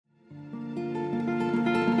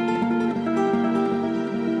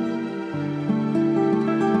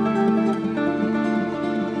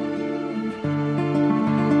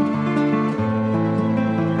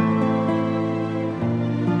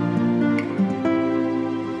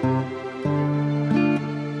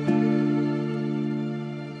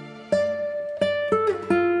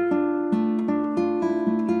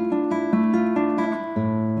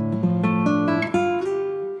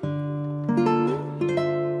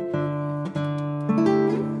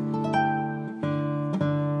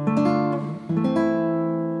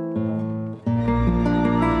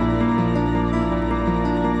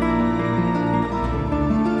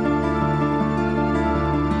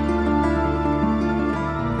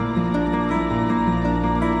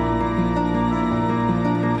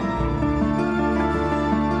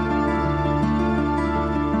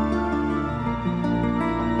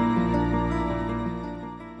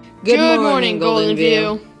Good morning, Golden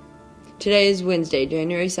View. Today is Wednesday,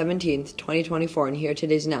 January 17th, 2024, and here are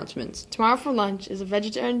today's announcements. Tomorrow for lunch is a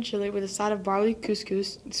vegetarian chili with a side of barley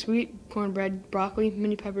couscous, sweet cornbread, broccoli,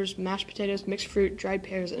 mini peppers, mashed potatoes, mixed fruit, dried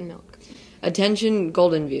pears, and milk. Attention,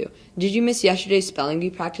 Golden View. Did you miss yesterday's spelling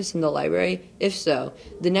bee practice in the library? If so,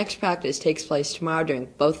 the next practice takes place tomorrow during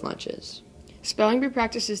both lunches. Spelling bee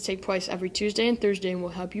practices take place every Tuesday and Thursday and will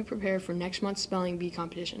help you prepare for next month's spelling bee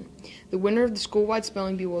competition. The winner of the school-wide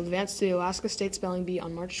spelling bee will advance to the Alaska State Spelling Bee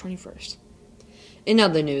on March 21st. In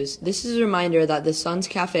other news, this is a reminder that the Sun's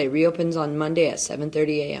Cafe reopens on Monday at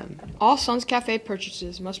 7:30 a.m. All Sun's Cafe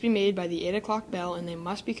purchases must be made by the 8 o'clock bell and they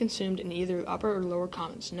must be consumed in either upper or lower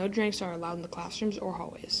commons. No drinks are allowed in the classrooms or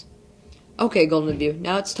hallways. Okay, Golden View,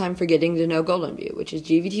 now it's time for Getting to Know Golden View, which is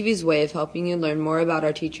GVTV's way of helping you learn more about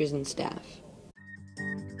our teachers and staff.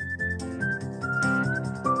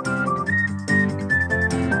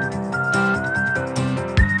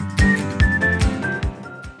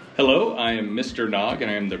 Hello, I am Mr. Nog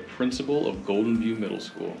and I am the principal of Golden View Middle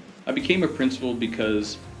School. I became a principal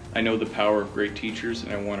because I know the power of great teachers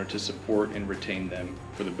and I wanted to support and retain them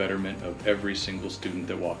for the betterment of every single student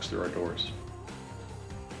that walks through our doors.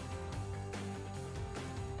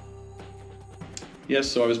 Yes,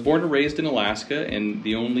 so I was born and raised in Alaska, and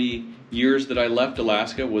the only years that I left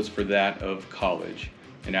Alaska was for that of college.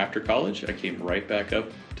 And after college, I came right back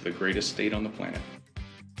up to the greatest state on the planet.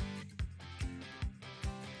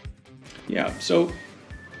 Yeah, so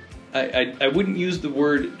I wouldn't use the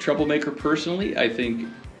word troublemaker personally. I think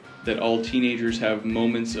that all teenagers have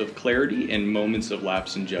moments of clarity and moments of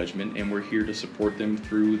lapse in judgment, and we're here to support them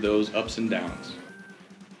through those ups and downs.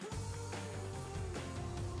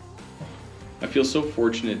 I feel so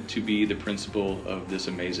fortunate to be the principal of this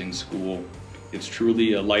amazing school. It's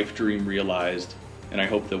truly a life dream realized, and I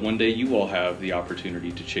hope that one day you all have the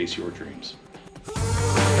opportunity to chase your dreams.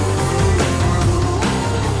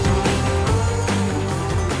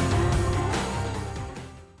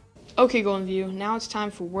 Okay, Golden View, now it's time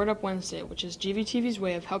for Word Up Wednesday, which is GVTV's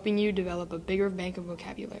way of helping you develop a bigger bank of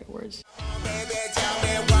vocabulary words. Baby, tell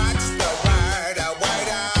me what's the word up.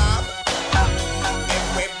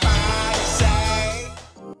 Everybody say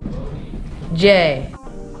J.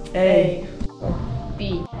 A.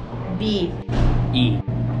 B. B. E.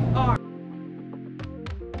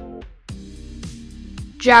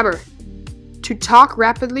 Jabber. To talk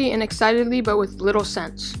rapidly and excitedly but with little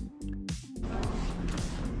sense.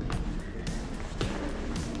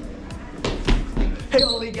 Hey,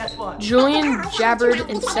 Oli, guess what? Julian jabbered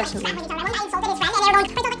incessantly. Baby, tell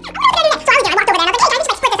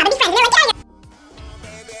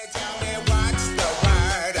me what's the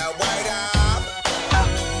word up.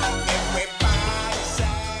 Everybody say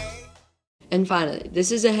And finally, this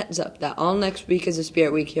is a heads up that all next week is a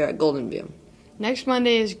Spirit Week here at Golden View. Next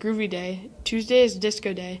Monday is Groovy Day, Tuesday is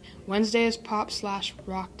Disco Day, Wednesday is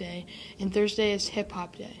Pop/Rock Day, and Thursday is Hip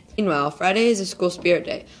Hop Day. Meanwhile, Friday is a School Spirit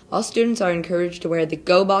Day. All students are encouraged to wear the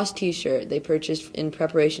Go Boss t-shirt they purchased in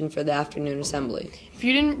preparation for the afternoon assembly. If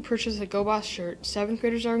you didn't purchase a Go Boss shirt, 7th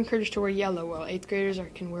graders are encouraged to wear yellow, while 8th graders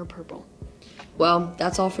can wear purple. Well,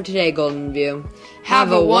 that's all for today, Golden View.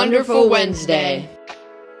 Have a wonderful Wednesday.